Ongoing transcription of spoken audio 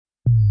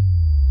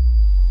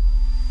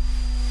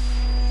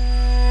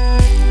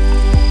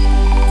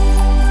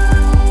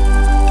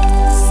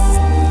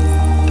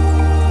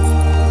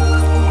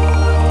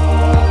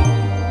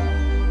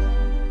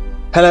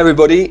Hello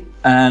everybody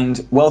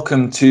and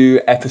welcome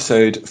to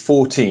episode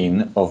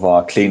 14 of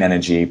our Clean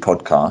Energy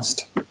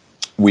podcast.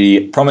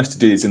 We promised to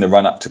do this in the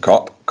run-up to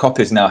COP. COP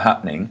is now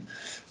happening,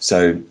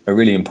 so a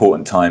really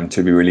important time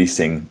to be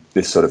releasing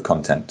this sort of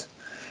content.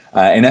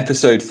 In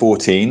episode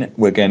 14,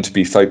 we're going to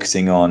be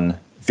focusing on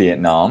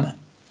Vietnam.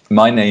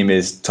 My name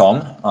is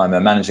Tom. I'm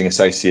a managing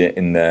associate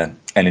in the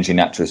Energy,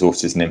 Natural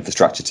Resources and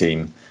Infrastructure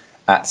team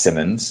at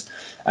Simmons.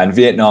 And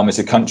Vietnam is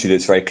a country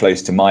that's very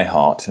close to my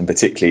heart, and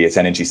particularly its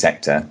energy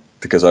sector,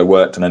 because I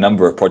worked on a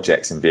number of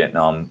projects in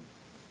Vietnam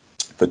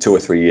for 2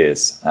 or 3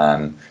 years,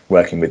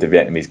 working with the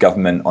Vietnamese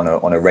government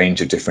on a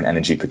range of different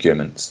energy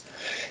procurements.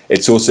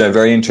 It's also a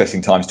very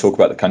interesting time to talk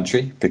about the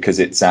country because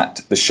it's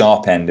at the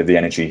sharp end of the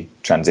energy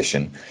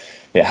transition.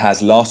 It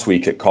has last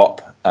week at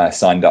COP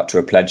signed up to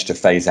a pledge to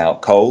phase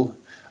out coal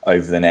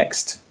over the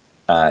next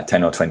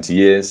 10 or 20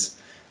 years.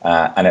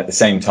 And at the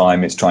same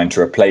time, it's trying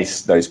to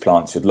replace those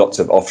plants with lots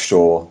of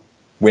offshore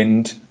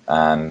wind,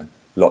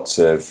 lots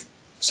of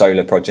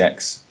solar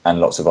projects and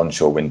lots of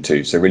onshore wind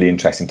too. So really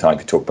interesting time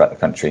to talk about the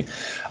country.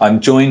 I'm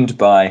joined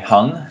by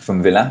Hung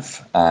from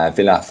VILAF.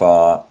 VILAF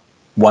are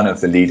one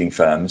of the leading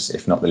firms,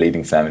 if not the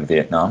leading firm in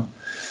Vietnam.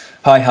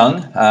 Hi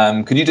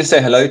Hung, could you just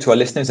say hello to our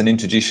listeners and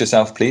introduce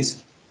yourself,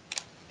 please?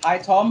 Hi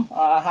Tom,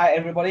 hi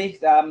everybody.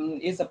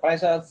 It's a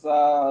pleasure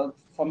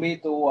for me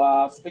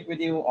to speak with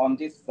you on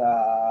this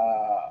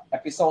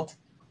episode.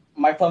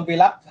 My firm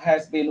VILAF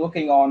has been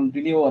working on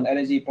renewable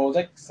energy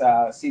projects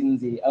since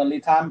the early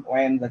time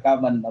when the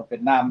government of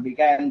Vietnam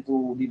began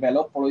to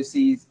develop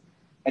policies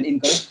and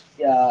encourage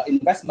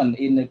investment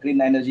in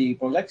green energy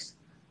projects.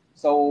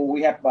 So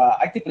we have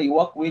actively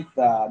worked with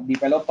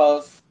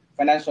developers,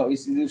 financial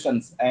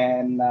institutions,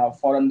 and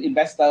foreign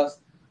investors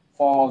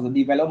for the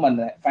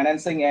development,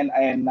 financing,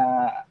 and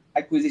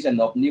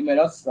acquisition of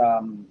numerous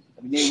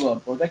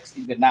renewable projects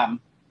in Vietnam.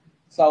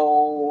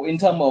 So in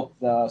terms of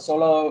the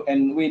solar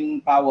and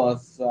wind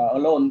powers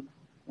alone,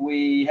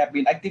 we have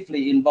been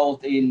actively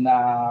involved in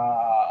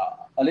a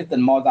little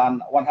more than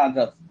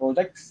 100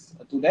 projects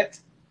to date.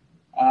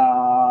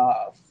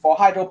 For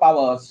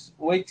hydropowers,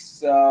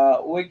 which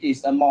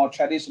is a more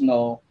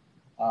traditional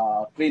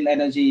clean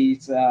energy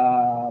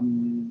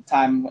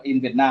time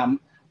in Vietnam,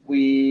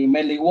 we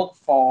mainly work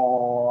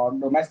for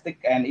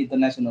domestic and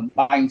international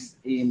banks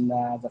in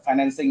the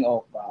financing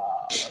of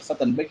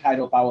certain big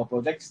hydropower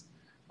projects.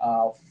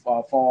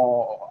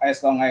 For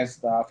as long as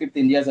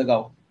 15 years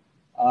ago.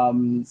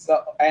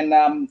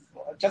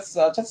 Just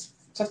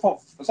for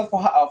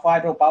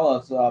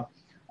hydropowers,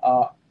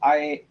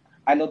 I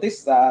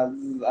noticed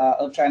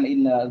a trend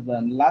in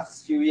the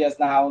last few years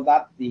now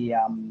that the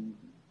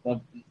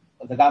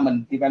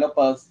government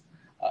developers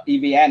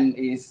EVN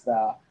is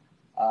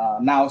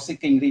now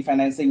seeking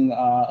refinancing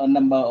a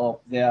number of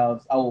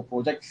our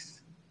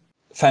projects.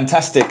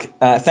 Fantastic.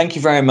 Thank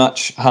you very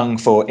much, Hung,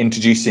 for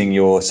introducing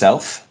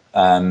yourself.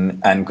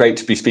 And great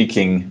to be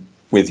speaking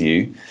with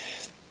you.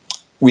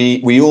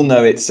 We all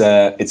know it's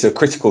a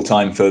critical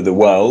time for the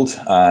world,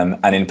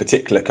 and in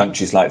particular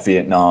countries like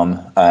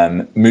Vietnam,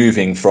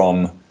 moving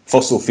from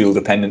fossil fuel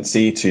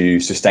dependency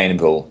to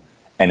sustainable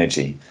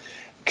energy.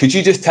 Could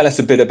you just tell us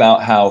a bit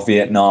about how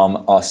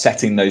Vietnam are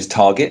setting those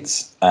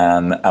targets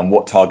and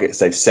what targets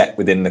they've set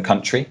within the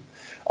country?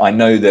 I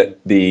know that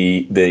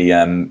the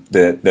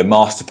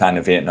master plan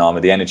of Vietnam, or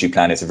the energy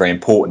plan, is a very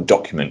important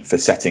document for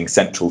setting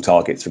central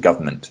targets for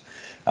government.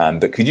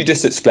 But could you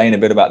just explain a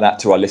bit about that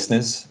to our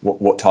listeners?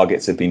 What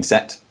targets have been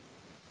set?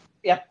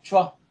 Yeah,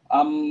 sure.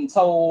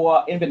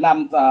 So in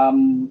Vietnam,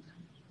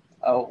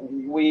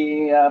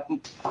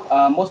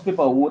 most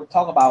people would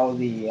talk about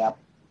the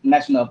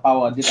National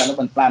Power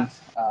Development Plan,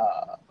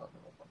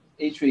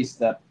 which is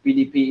the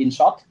PDP in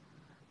short.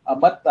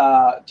 But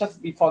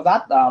just before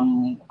that,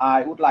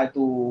 I would like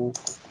to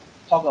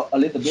talk a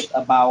little bit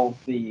about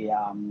the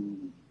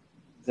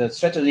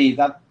strategy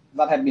that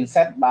have been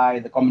set by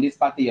the Communist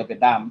Party of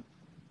Vietnam.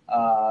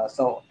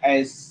 So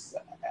as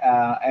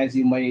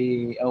you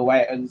may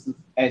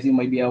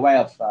be aware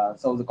of,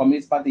 so the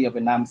Communist Party of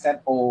Vietnam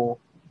set all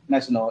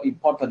national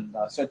important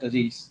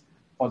strategies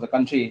for the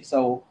country.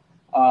 So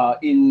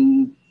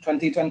in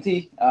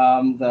 2020,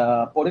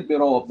 the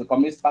Politburo of the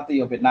Communist Party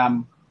of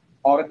Vietnam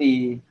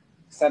already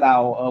set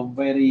out a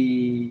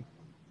very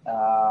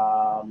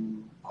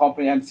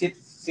comprehensive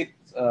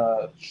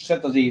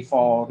strategy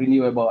for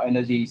renewable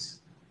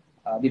energies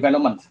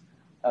development.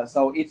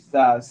 So it's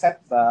set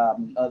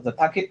the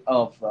target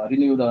of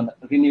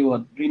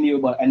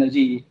renewable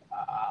energy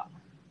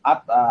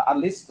at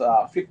least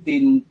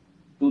 15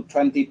 to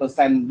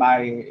 20%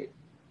 by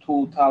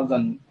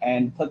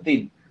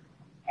 2013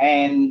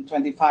 and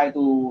 25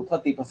 to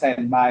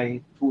 30%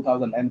 by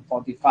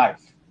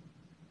 2045.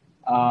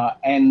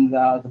 And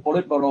the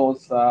Politburo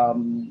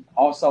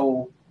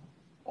also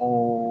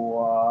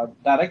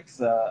directs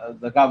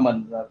the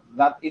government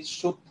that it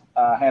should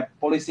have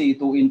policy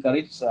to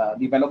encourage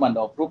development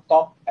of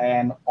rooftop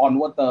and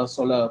on-water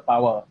solar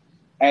power,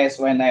 as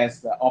well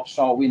as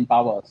offshore wind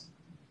powers.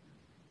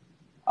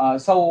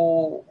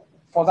 So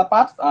for that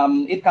part,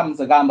 it comes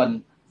the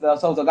government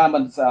so the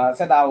government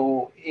set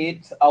out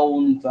its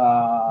own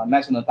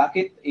national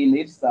target in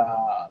its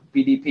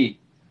PDP.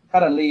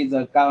 Currently,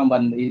 the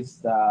government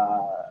is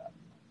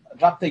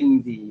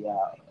drafting the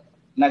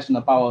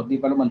National Power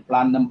Development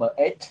Plan number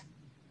 8.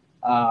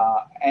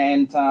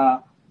 And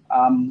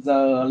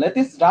the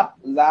latest draft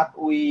that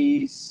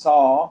we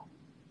saw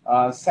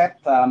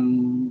set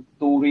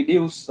to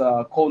reduce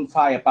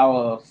coal-fired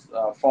power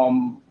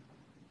from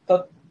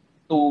to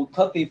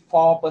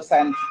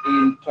 34%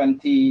 in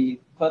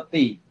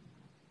 2030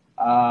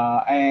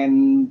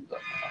 and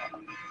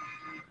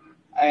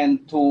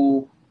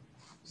to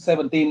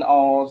 17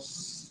 or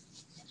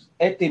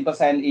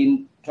 18%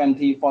 in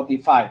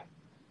 2045,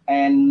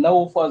 and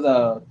no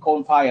further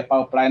coal-fired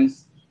power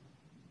plants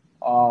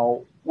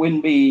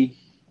will be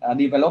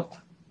developed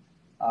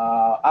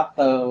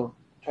after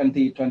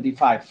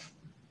 2025.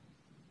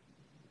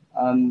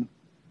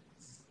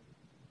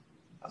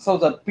 So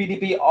the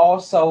PDP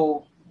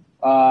also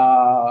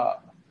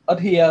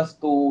adheres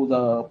to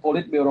the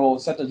Politburo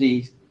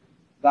strategy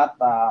that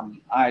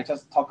I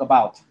just talked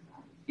about.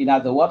 In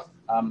other words,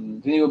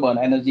 renewable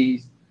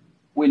energy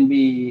will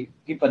be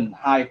given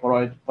high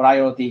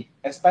priority,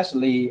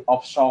 especially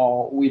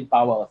offshore wind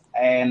power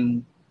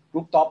and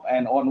rooftop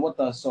and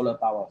on-water solar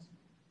power.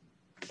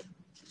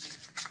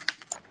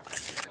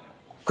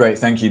 Great,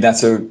 thank you.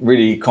 That's a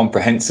really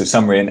comprehensive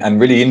summary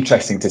and really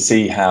interesting to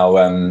see how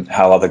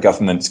other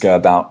governments go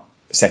about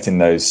setting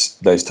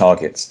those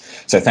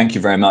targets. So thank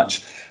you very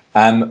much.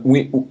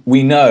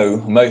 We know,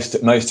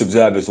 most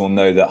observers will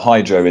know that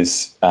hydro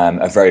is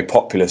a very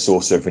popular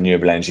source of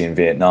renewable energy in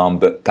Vietnam,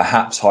 but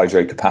perhaps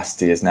hydro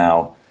capacity is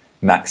now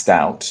maxed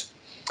out.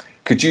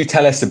 Could you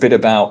tell us a bit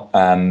about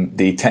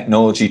the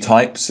technology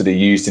types that are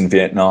used in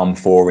Vietnam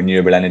for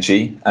renewable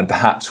energy, and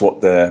perhaps what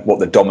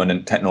the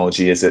dominant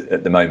technology is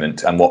at the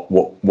moment, and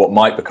what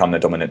might become the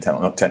dominant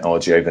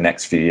technology over the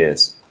next few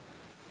years?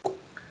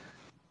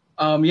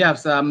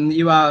 Yes,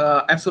 you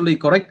are absolutely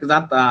correct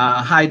that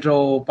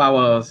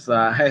hydropower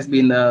has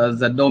been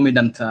the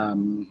dominant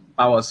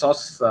power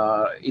source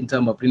in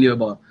terms of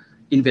renewable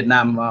in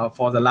Vietnam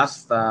for the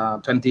last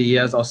 20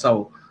 years or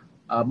so.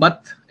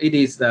 But it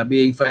is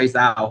being phased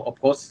out,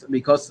 of course,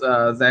 because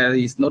there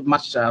is not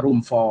much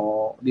room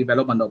for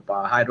development of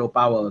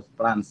hydropower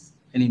plants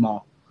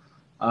anymore.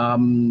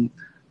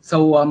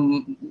 So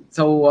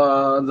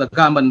the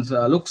government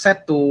looks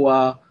set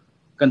to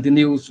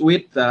continues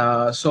with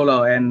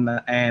solar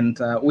and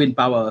wind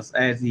powers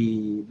as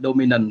the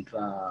dominant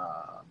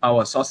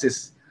power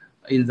sources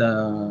in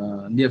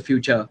the near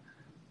future.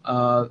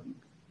 Currently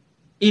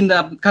in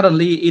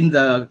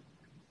the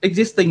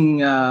existing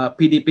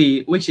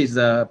PDP, which is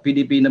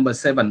PDP number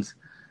 7,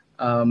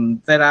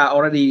 there are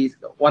already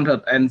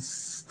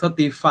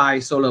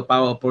 135 solar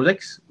power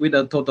projects with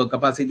a total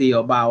capacity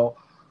of about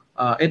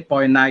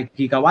 8.9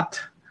 gigawatt.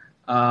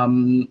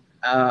 And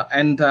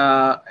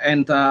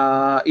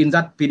in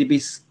that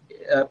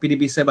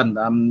PDP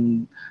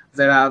 7,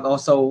 there are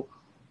also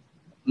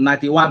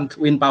 91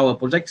 wind power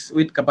projects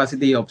with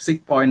capacity of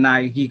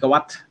 6.9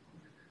 gigawatt.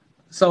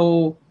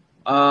 So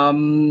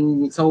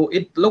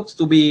it looks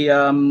to be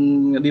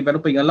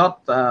developing a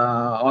lot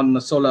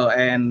on solar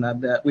and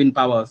the wind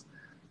powers.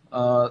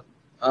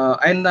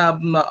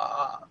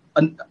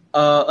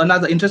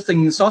 Another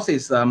interesting source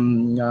is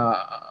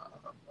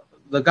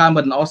the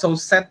government also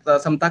set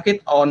some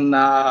target on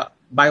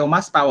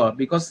biomass power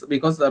because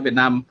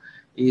Vietnam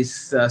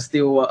is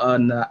still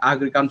an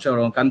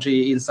agricultural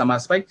country in some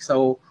aspects.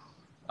 So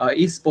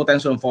its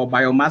potential for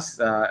biomass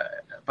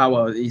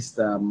power is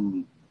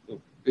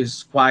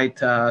quite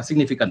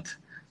significant.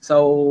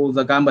 So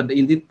the government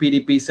in the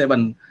PDP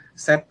 7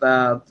 set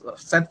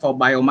for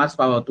biomass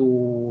power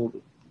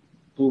to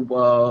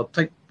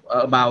take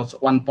about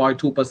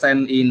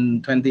 1.2%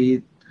 in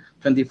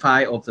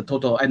 2025 of the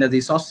total energy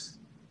source.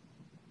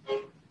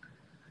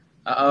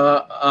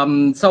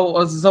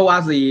 So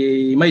as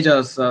the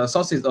major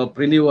sources of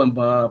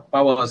renewable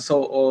power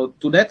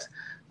to that,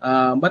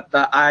 but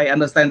I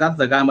understand that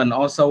the government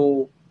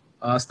also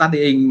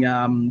studying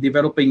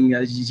developing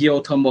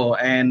geothermal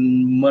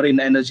and marine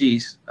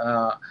energies,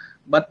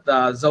 but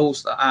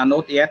those are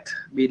not yet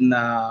been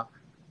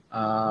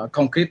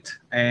concrete,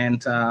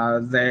 and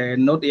there are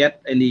not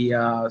yet any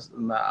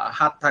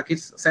hard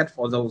targets set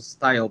for those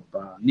type of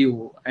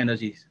new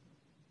energies.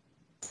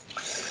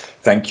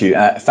 Thank you.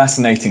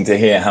 Fascinating to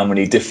hear how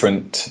many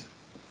different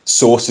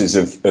sources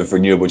of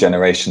renewable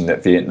generation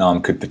that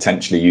Vietnam could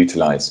potentially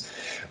utilize.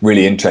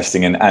 Really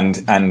interesting,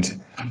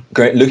 and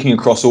great. Looking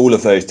across all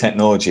of those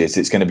technologies,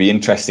 it's going to be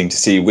interesting to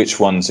see which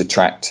ones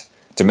attract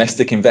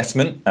domestic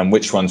investment and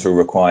which ones will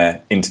require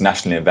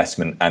international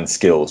investment and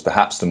skills.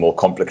 Perhaps the more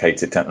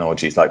complicated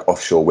technologies like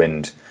offshore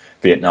wind,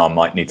 Vietnam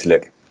might need to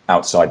look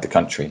outside the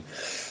country.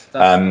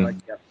 But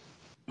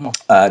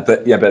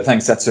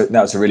thanks. That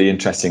was a really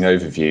interesting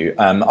overview.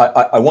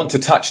 I want to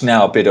touch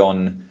now a bit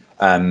on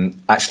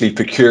actually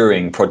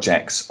procuring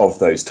projects of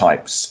those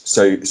types.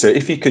 So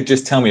if you could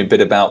just tell me a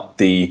bit about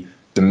the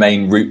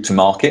main route to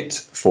market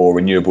for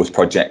renewables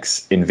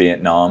projects in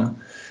Vietnam,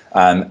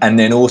 And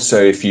then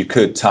also, if you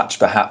could touch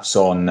perhaps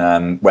on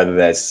whether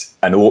there's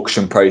an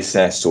auction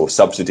process or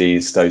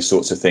subsidies, those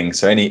sorts of things.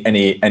 So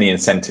any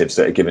incentives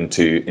that are given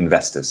to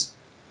investors.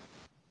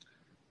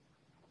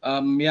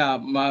 In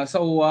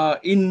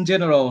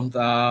general,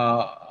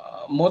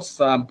 most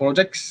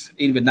projects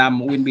in Vietnam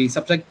will be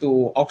subject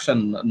to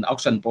an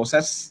auction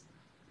process,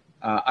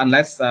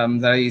 unless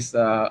there is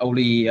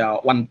only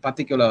one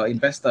particular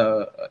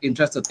investor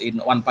interested in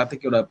one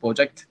particular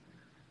project.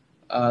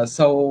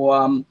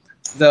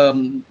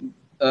 The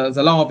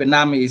law of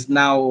Vietnam is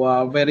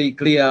now very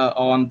clear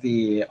on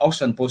the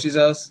auction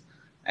procedures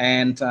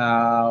and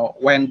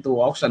when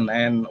to auction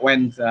and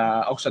when the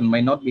auction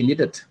may not be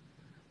needed.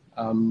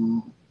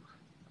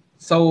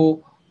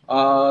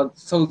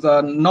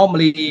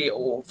 Normally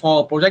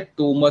for a project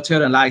to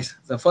materialize,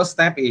 the first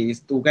step is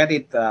to get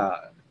it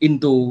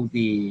into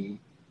the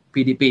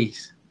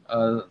PDPs.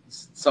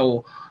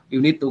 So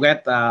you need to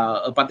get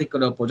a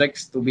particular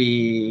project to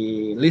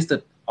be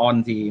listed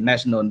on the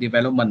National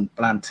Development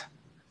Plan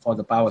for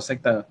the power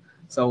sector.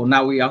 So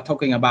now we are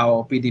talking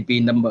about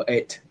PDP number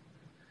 8.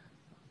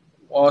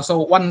 So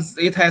once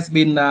it has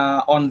been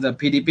on the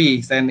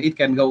PDP, then it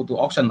can go to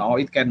auction, or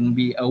it can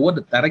be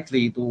awarded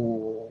directly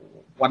to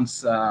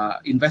one's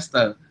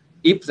investor,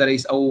 if there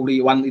is only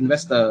one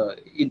investor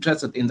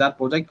interested in that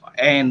project,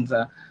 and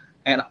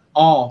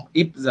or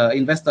if the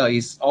investor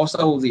is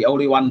also the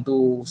only one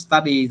to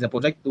study the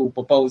project to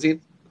propose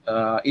it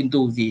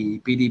into the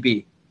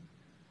PDP.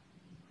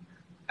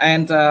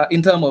 And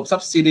in terms of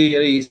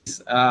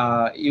subsidiaries,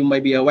 you may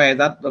be aware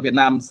that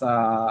Vietnam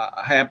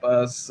have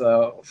a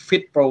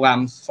FIT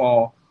programs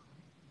for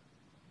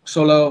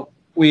solar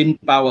wind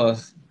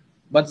powers,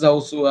 but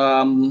those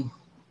will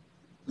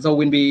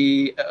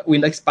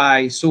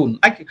expire soon.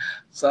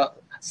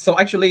 So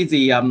actually,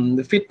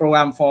 the FIT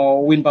program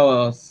for wind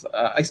powers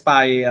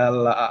expire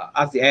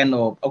at the end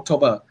of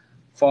October.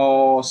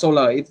 For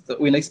solar, it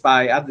will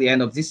expire at the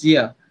end of this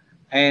year,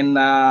 and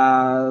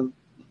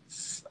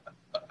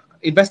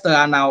investors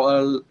are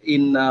now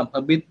in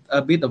a bit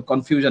of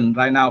confusion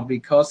right now,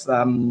 because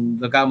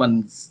the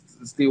government is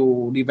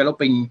still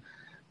developing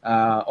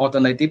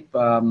alternative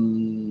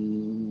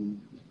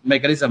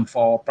mechanism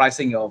for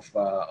pricing of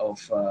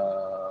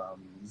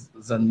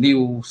the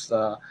new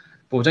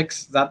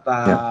projects that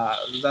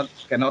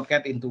cannot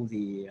get into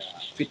the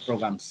FIT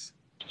programs.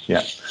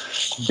 Yeah,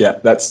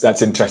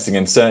 that's interesting,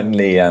 and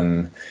certainly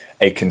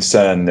a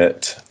concern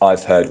that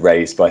I've heard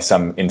raised by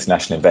some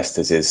international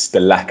investors is the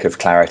lack of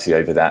clarity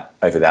over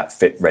that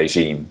FIT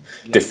regime.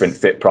 Yes. Different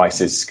FIT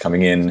prices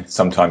coming in,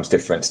 sometimes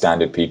different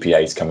standard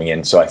PPAs coming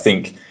in. So I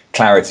think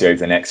clarity over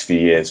the next few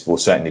years will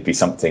certainly be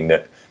something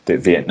that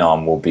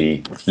Vietnam will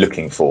be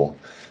looking for.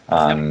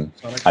 And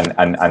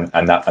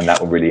that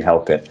will really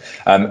help it.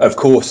 Of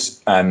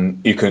course,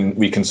 we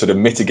can sort of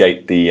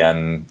mitigate the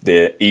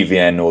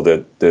EVN or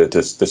the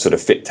sort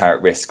of FIT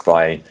tariff risk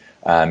by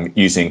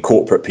using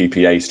corporate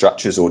PPA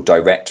structures or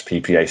direct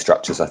PPA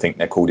structures, I think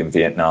they're called in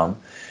Vietnam.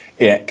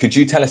 Yeah, could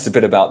you tell us a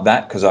bit about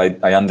that? Because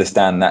I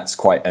understand that's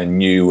quite a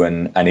new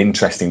and an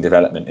interesting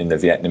development in the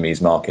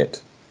Vietnamese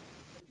market.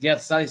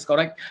 Yes, that is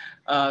correct.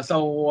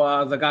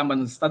 So the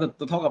government started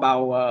to talk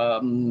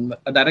about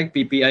direct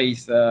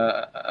PPAs,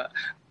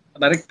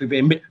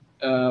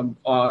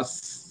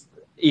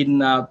 in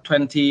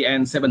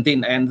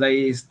 2017, and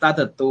they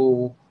started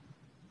to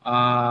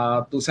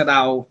set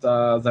out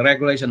the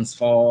regulations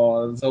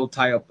for those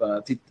type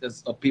of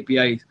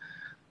PPAs.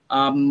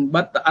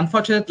 But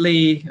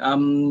unfortunately,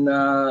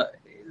 the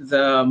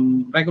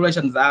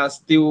regulations are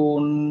still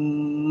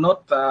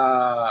not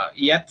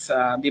yet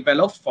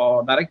developed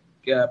for direct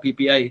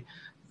PPA.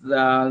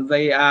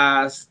 They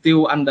are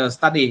still under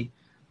study,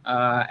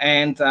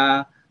 and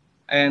the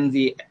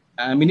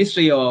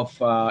Ministry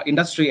of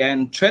Industry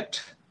and Trade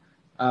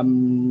are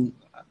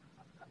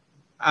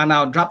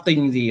now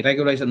drafting the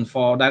regulation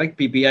for direct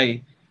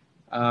PPA,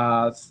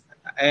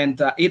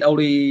 and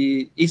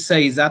it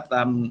says that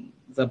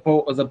the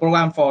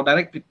program for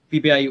direct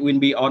PPA will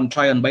be on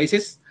trial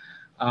basis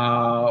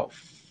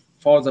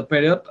for the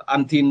period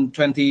until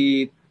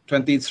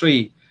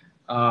 2023.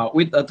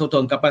 With a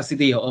total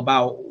capacity of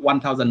about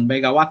 1,000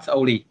 megawatts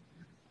only.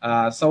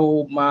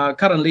 So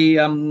currently,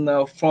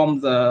 from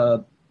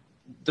the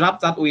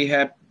draft that we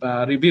have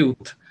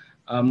reviewed,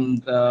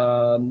 in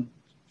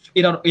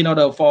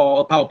order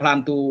for a power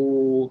plant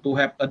to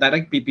have a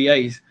direct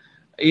PPAs,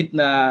 it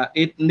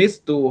needs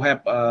to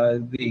have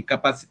the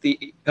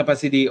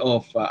capacity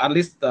of at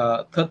least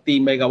 30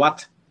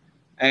 megawatt,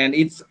 and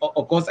it's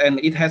of course, and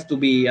it has to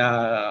be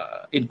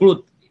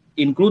included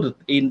in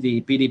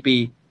the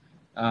PDP.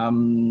 Those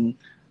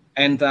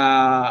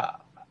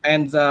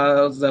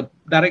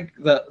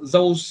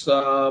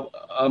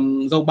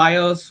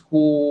buyers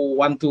who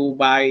want to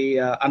buy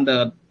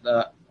under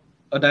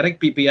a direct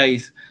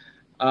PPAs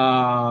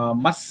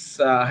must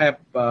have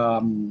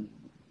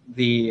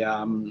the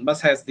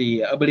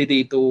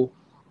ability to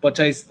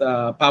purchase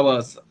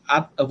powers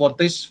at a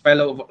voltage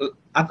level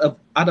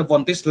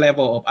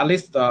of at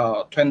least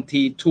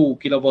 22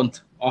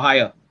 kilovolt or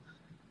higher.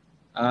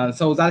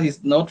 So that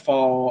is not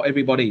for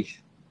everybody.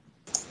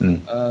 But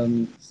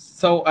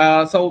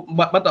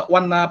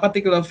one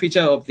particular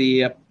feature of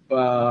the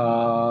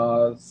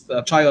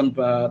Triumph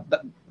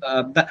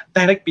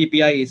direct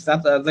PPA is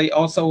that they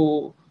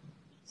also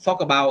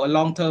talk about a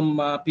long-term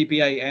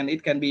PPA, and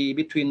it can be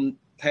between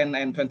 10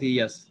 and 20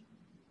 years.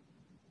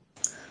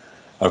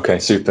 Okay,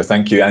 super,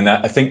 thank you. And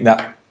I think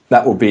that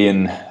will be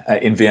in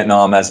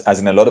Vietnam as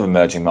in a lot of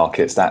emerging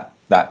markets, that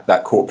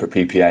corporate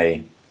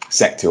PPA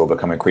sector will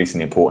become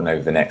increasingly important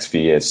over the next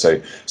few years.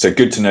 So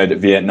good to know that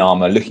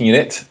Vietnam are looking at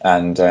it,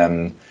 and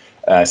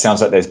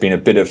sounds like there's been a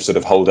bit of sort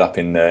of hold up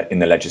in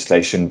the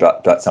legislation,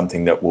 but that's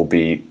something that will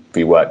be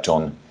worked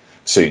on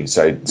soon.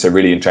 So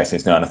really interesting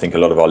to know, and I think a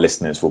lot of our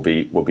listeners will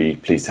be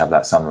pleased to have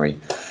that summary.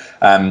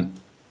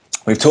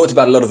 We've talked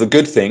about a lot of the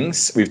good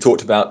things. We've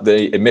talked about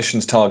the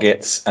emissions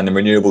targets and the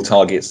renewable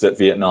targets that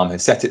Vietnam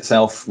has set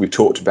itself. We've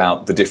talked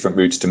about the different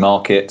routes to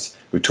market.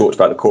 We've talked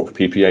about the corporate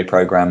PPA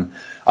program.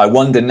 I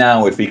wonder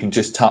now if we can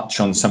just touch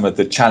on some of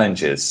the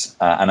challenges,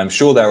 and I'm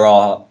sure there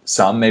are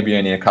some, maybe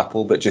only a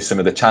couple, but just some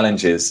of the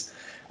challenges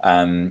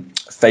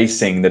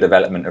facing the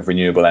development of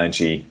renewable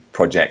energy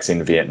projects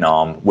in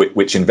Vietnam,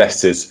 which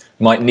investors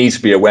might need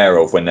to be aware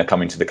of when they're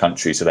coming to the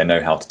country, so they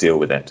know how to deal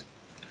with it.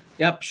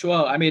 Yep,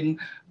 sure. I mean,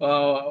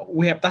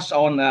 we have touched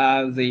on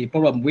the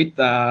problem with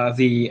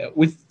the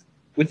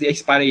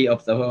expiry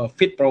of the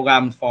FIT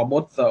program for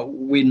both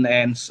wind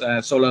and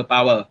solar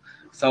power.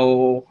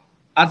 So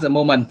at the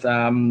moment,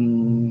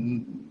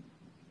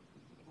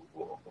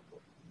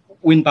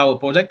 wind power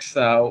projects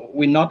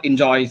will not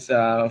enjoy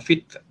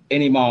FIT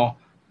anymore.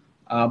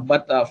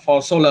 But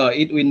for solar,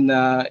 it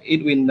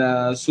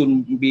will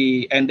soon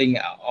be ending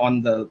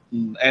on the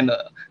end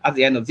at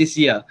the end of this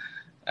year.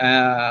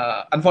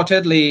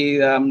 Unfortunately,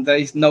 there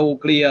is no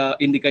clear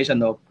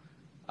indication of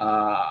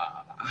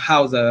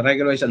how the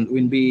regulation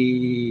will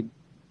be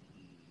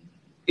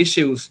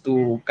issued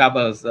to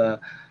cover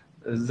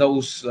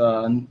those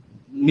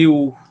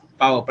new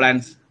power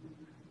plants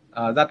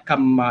that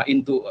come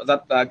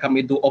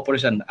into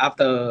operation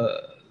after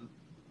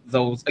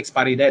those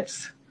expiry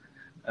dates.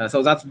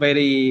 So that's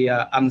very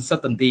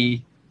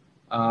uncertainty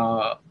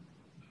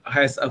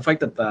has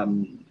affected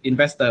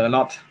investor a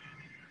lot.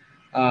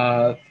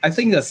 I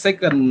think the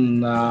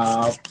second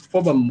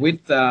problem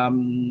with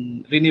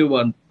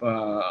renewable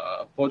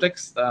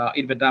projects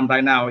in Vietnam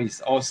right now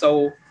is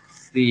also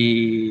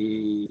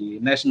the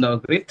national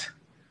grid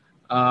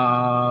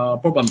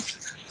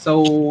problems.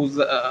 So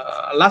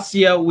last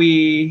year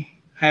we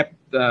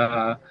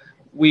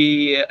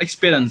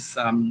experienced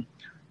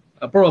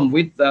a problem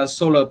with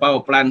solar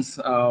power plants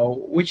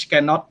which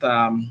cannot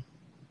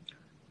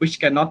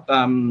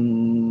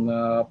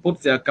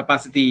put their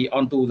capacity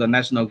onto the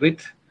national grid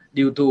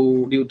due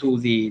to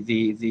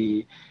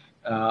the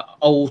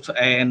old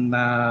and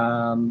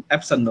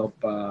absence of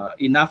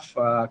enough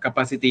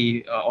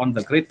capacity on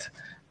the grid.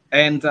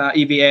 And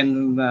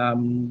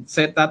EVN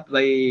said that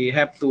they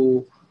have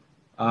to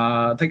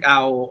take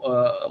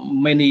out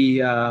many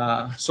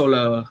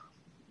solar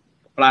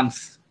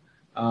plants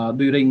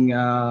during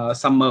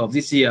summer of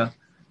this year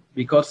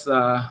because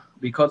their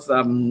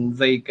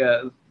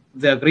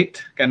grid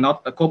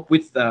cannot cope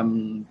with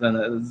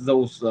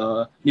those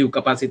new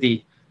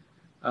capacity.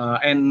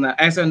 And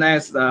as soon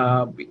as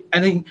I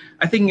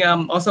think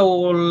also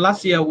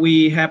last year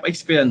we have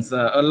experienced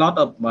a lot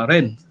of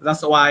rain.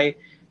 That's why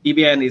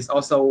EVN is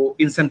also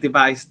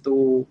incentivized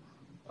to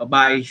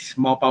buy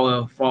more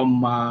power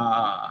from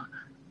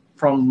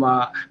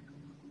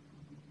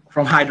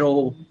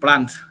hydro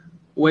plants,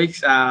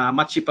 which are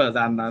much cheaper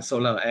than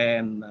solar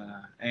and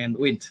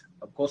wind,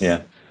 of course.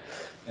 Yeah.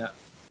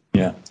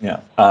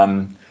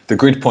 The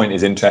grid point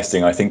is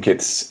interesting. I think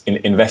it's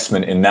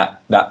investment in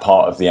that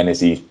part of the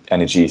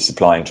energy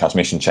supply and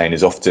transmission chain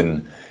is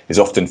often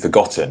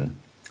forgotten,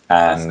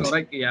 and that's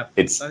correct. Yeah,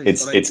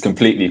 it's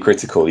completely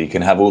critical. You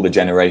can have all the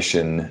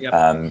generation, yep.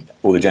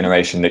 All the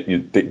generation that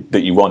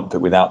you want,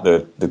 but without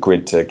the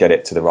grid to get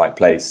it to the right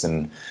place,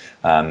 and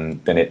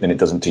then it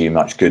doesn't do you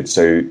much good.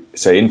 So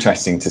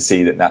interesting to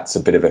see that that's a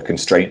bit of a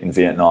constraint in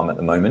Vietnam at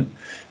the moment.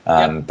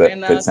 But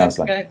it sounds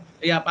like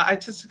but I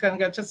just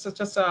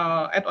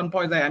add on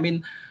point there. I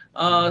mean,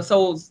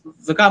 so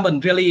the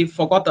government really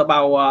forgot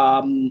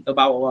about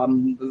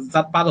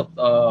that part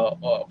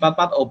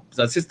of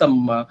the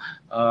system.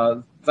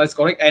 That's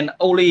correct. And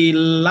only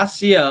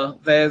last year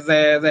there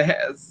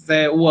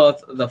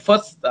was the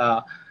first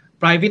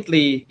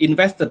privately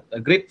invested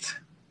grid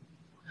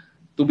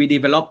to be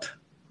developed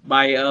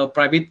by a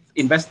private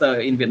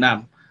investor in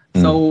Vietnam.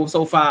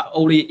 So far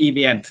only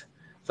EVN.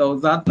 So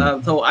that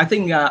so I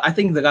think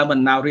the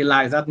government now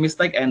realize that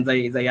mistake, and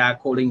they are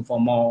calling for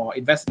more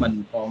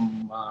investment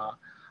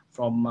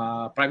from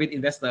private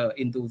investor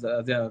into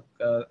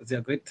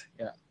their grid.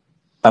 Yeah.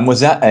 And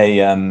was that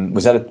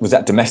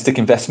domestic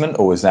investment,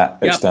 or was that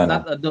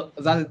external?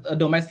 That's a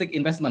domestic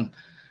investment.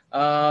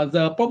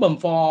 The problem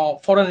for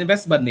foreign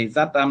investment is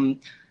that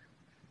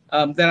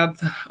there are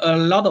a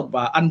lot of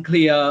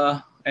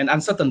unclear and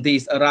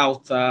uncertainties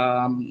around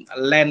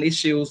land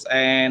issues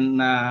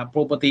and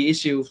property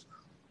issues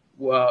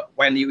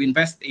when you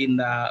invest in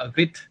a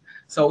grid.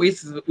 So it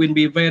will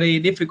be very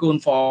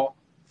difficult for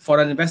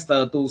an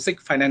investor to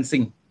seek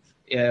financing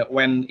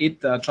when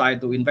it try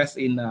to invest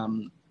in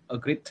a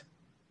grid.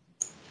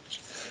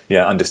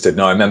 Yeah, understood.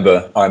 No, I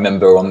remember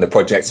on the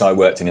projects I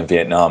worked in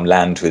Vietnam,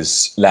 land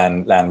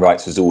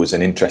rights was always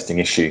an interesting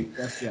issue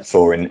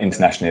for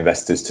international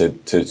investors to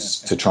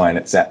try and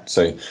accept.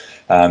 So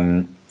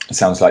it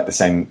sounds like the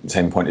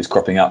same point is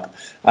cropping up.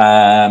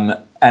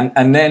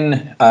 And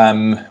then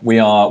we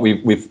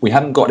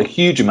haven't got a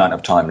huge amount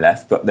of time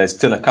left, but there's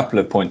still a couple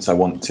of points I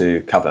want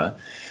to cover.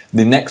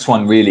 The next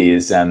one really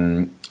is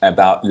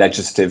about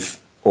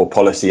legislative or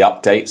policy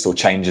updates or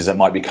changes that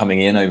might be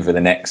coming in over the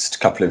next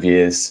couple of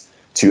years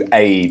to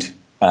aid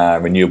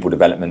renewable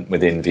development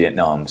within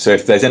Vietnam. So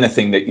if there's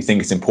anything that you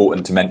think is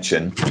important to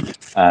mention,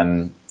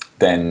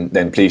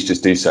 then please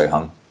just do so,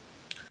 Hung.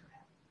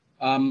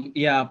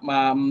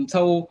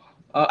 So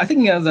I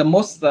think the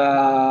most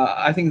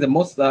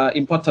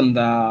important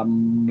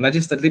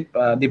legislative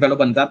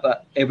development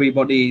that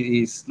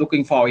everybody is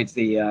looking for is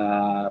the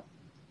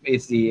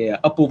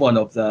approval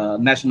of the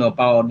National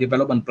Power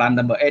Development Plan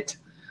number 8.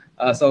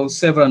 So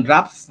several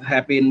drafts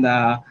have been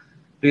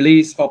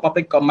released for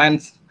public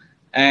comment,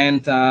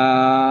 and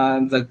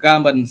the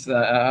government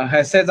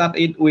has said that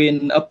it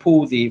will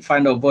approve the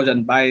final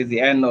version by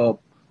the end of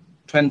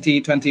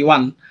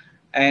 2021.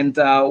 And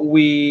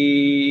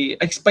we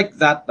expect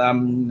that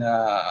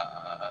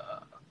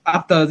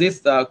after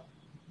this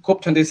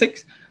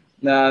COP26,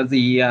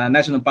 the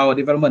National Power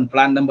Development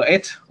Plan number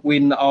 8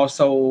 will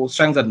also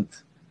strengthen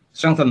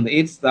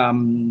its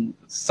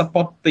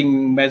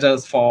supporting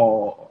measures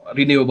for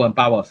renewable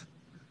power.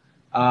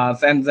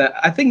 And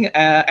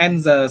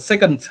the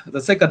second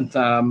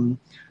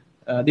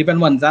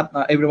development that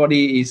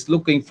everybody is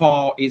looking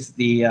for is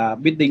the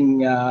bidding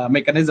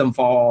mechanism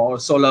for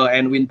solar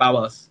and wind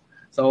powers.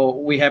 So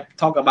we have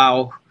talked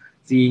about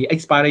the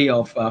expiry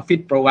of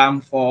FIT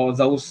program for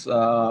those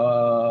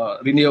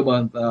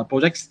renewable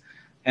projects,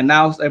 and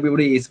now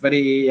everybody is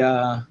very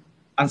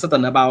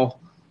uncertain about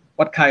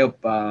what kind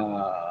of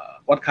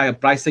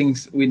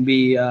pricings will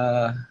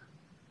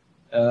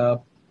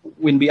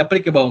be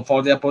applicable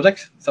for their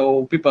projects.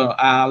 So people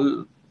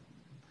are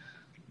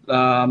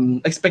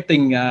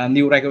expecting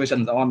new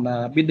regulations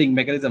on bidding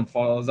mechanism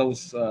for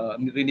those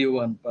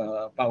renewable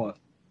power.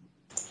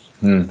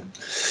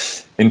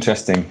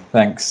 Interesting.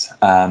 Thanks.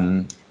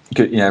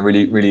 Good. Yeah,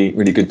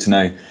 really good to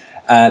know.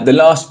 The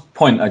last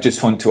point I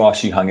just want to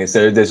ask you, Hung, is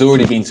there's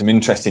already been some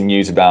interesting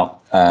news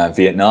about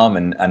Vietnam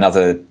and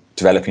other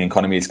developing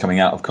economies coming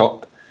out of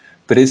COP.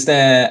 But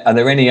are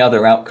there any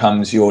other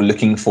outcomes you're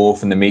looking for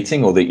from the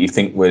meeting, or that you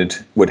think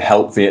would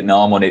help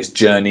Vietnam on its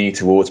journey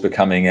towards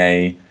becoming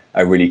a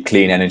really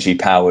clean energy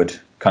powered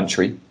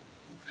country?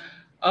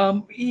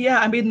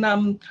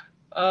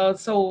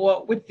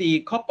 So with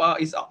the COP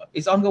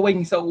is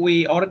ongoing, so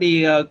we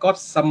already got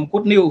some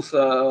good news.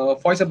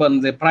 For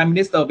example, the Prime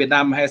Minister of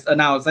Vietnam has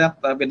announced that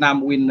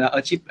Vietnam will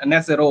achieve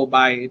net zero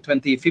by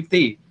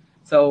 2050.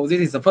 So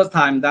this is the first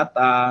time that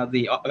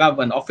the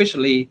government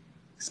officially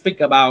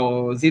speak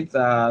about this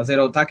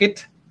zero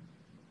target.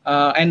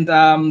 And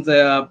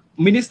the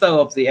Minister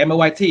of the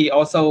MOIT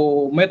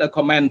also made a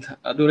comment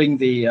during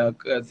the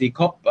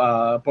COP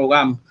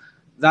program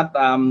that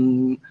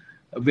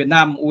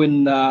Vietnam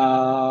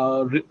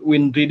will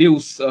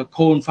reduce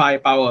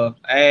coal-fired power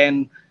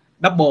and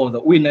double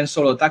the wind and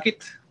solar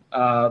target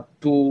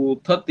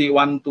to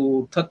 31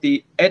 to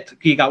 38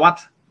 gigawatt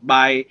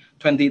by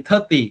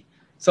 2030.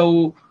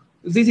 So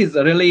this is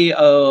really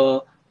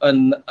a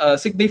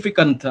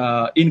significant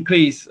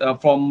increase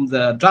from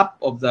the drop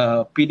of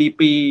the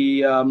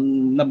PDP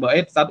number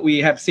 8 that we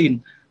have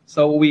seen.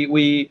 So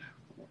we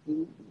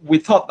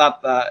thought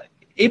that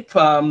if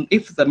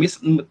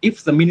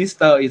the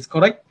minister is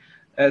correct,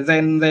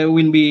 then there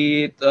will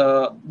be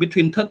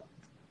between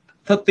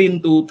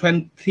 13 to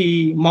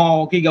 20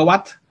 more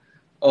gigawatt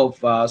of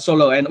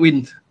solar and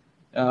wind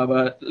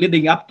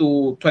leading up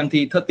to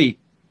 2030.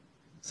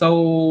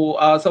 So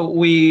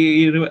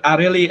we are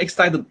really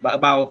excited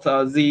about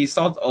the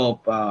sort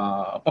of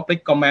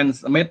public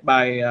comments made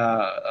by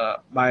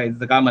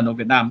the government of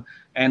Vietnam,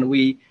 and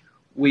we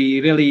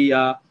really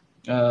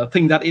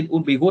think that it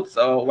would be good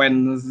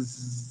when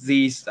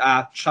these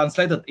are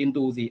translated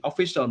into the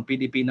official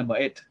PDP number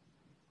 8.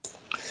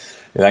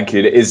 Thank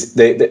you.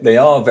 They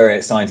are very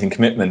exciting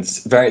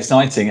commitments, very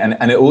exciting,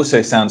 and it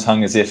also sounds,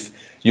 Hung, as if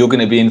you're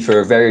going to be in for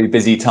a very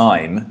busy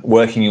time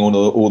working on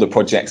all the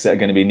projects that are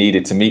going to be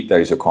needed to meet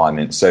those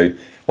requirements. So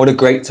what a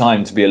great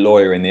time to be a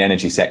lawyer in the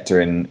energy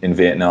sector in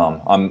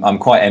Vietnam. I'm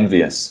quite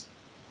envious.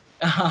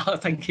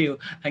 Thank you.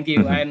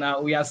 And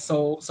we are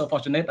so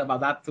fortunate about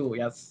that too.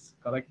 Yes.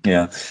 Correct.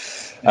 Yeah,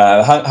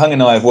 Hung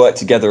and I have worked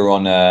together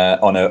on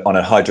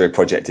a hydro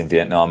project in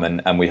Vietnam,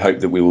 and we hope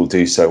that we will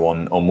do so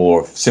on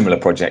more similar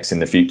projects in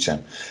the future.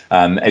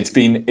 It's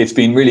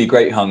been really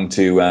great, Hung,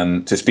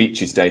 to speak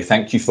to you today.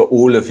 Thank you for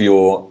all of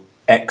your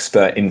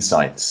expert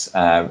insights.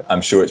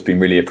 I'm sure it's been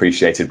really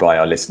appreciated by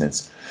our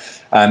listeners.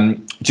 Do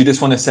you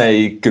just want to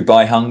say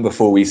goodbye, Hung,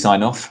 before we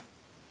sign off?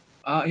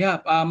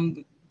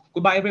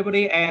 Goodbye,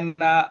 everybody, and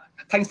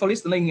thanks for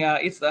listening.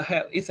 It's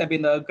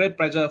been a great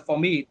pleasure for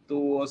me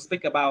to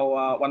speak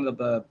about one of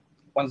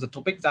the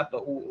topics that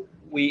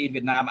we in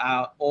Vietnam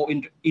are all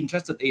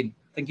interested in.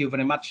 Thank you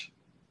very much.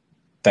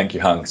 Thank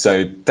you, Hung.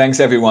 So thanks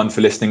everyone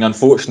for listening.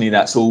 Unfortunately,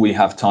 that's all we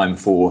have time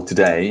for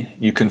today.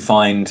 You can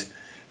find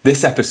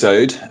this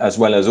episode, as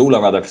well as all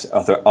our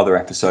other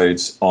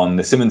episodes, on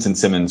the Simmons &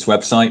 Simmons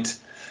website,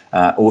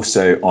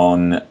 also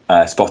on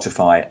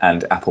Spotify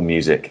and Apple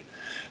Music.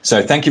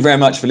 So thank you very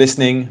much for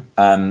listening,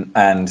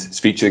 and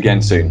speak to you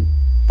again soon.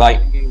 Bye.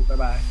 Thank you.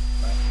 Bye-bye.